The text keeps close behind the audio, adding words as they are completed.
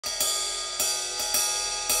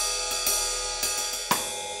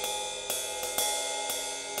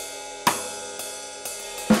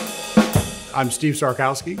I'm Steve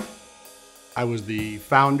Sarkowski. I was the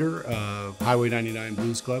founder of Highway 99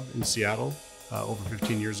 Blues Club in Seattle over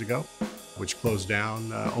 15 years ago, which closed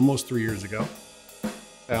down almost 3 years ago.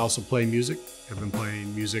 I also play music. I've been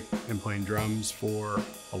playing music and playing drums for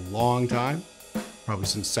a long time, probably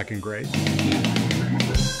since second grade.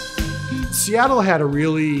 Seattle had a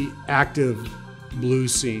really active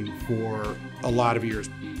blues scene for a lot of years.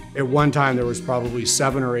 At one time, there was probably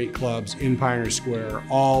 7 or 8 clubs in Pioneer Square,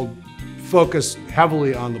 all focused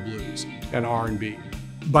heavily on the blues and R&B.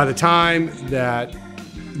 By the time that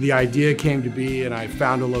the idea came to be and I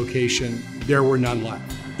found a location, there were none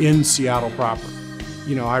left in Seattle proper.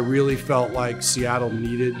 You know, I really felt like Seattle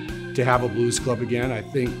needed to have a blues club again. I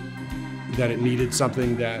think that it needed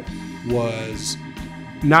something that was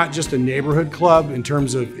not just a neighborhood club in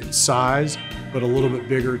terms of its size, but a little bit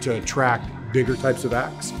bigger to attract bigger types of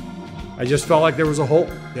acts. I just felt like there was a hole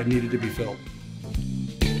that needed to be filled.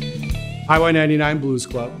 Highway 99 Blues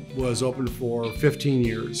Club was open for 15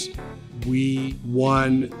 years. We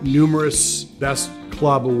won numerous Best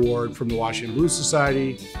Club Award from the Washington Blues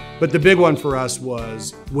Society, but the big one for us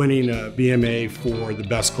was winning a BMA for the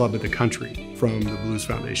best club in the country from the Blues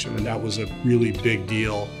Foundation, and that was a really big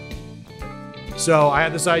deal. So I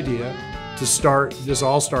had this idea to start this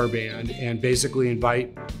all-star band and basically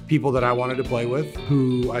invite people that I wanted to play with,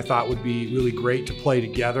 who I thought would be really great to play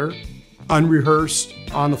together, unrehearsed,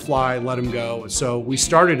 on the fly, let them go. So we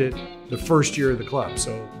started it the first year of the club.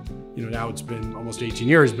 So, you know, now it's been almost 18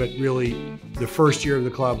 years, but really the first year of the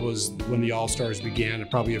club was when the All-Stars began,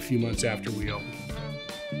 and probably a few months after we opened.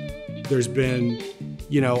 There's been,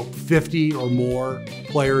 you know, 50 or more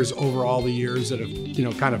players over all the years that have, you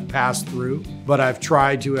know, kind of passed through. But I've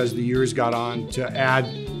tried to, as the years got on, to add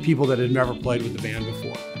people that had never played with the band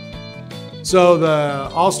before. So the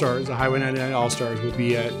All-Stars, the Highway 99 All-Stars, will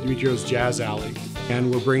be at Dimitrios Jazz Alley.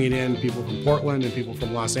 And we're bringing in people from Portland and people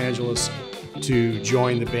from Los Angeles to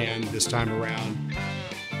join the band this time around.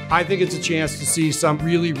 I think it's a chance to see some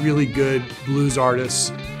really, really good blues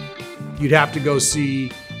artists. You'd have to go see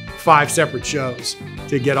 5 separate shows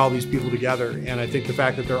to get all these people together. And I think the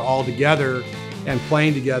fact that they're all together and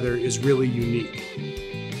playing together is really unique.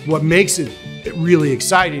 What makes it really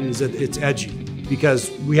exciting is that it's edgy, because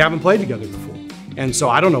we haven't played together before. And so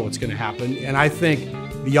I don't know what's gonna happen. And I think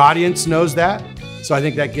the audience knows that. So I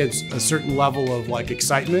think that gives a certain level of like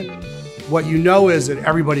excitement. What you know is that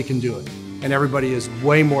everybody can do it, and everybody is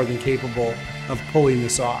way more than capable of pulling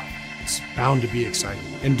this off. It's bound to be exciting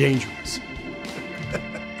and dangerous.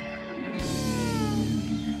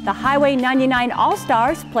 The Highway 99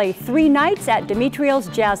 All-Stars play 3 nights at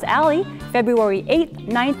Dimitrios Jazz Alley, February 8th,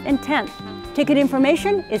 9th, and 10th. Ticket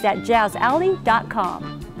information is at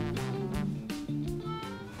jazzalley.com.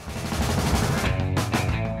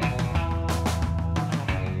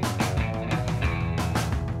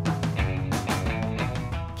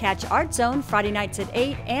 Catch Art Zone Friday nights at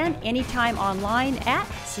 8 and anytime online at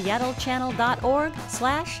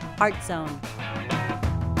seattle.gov/artzone.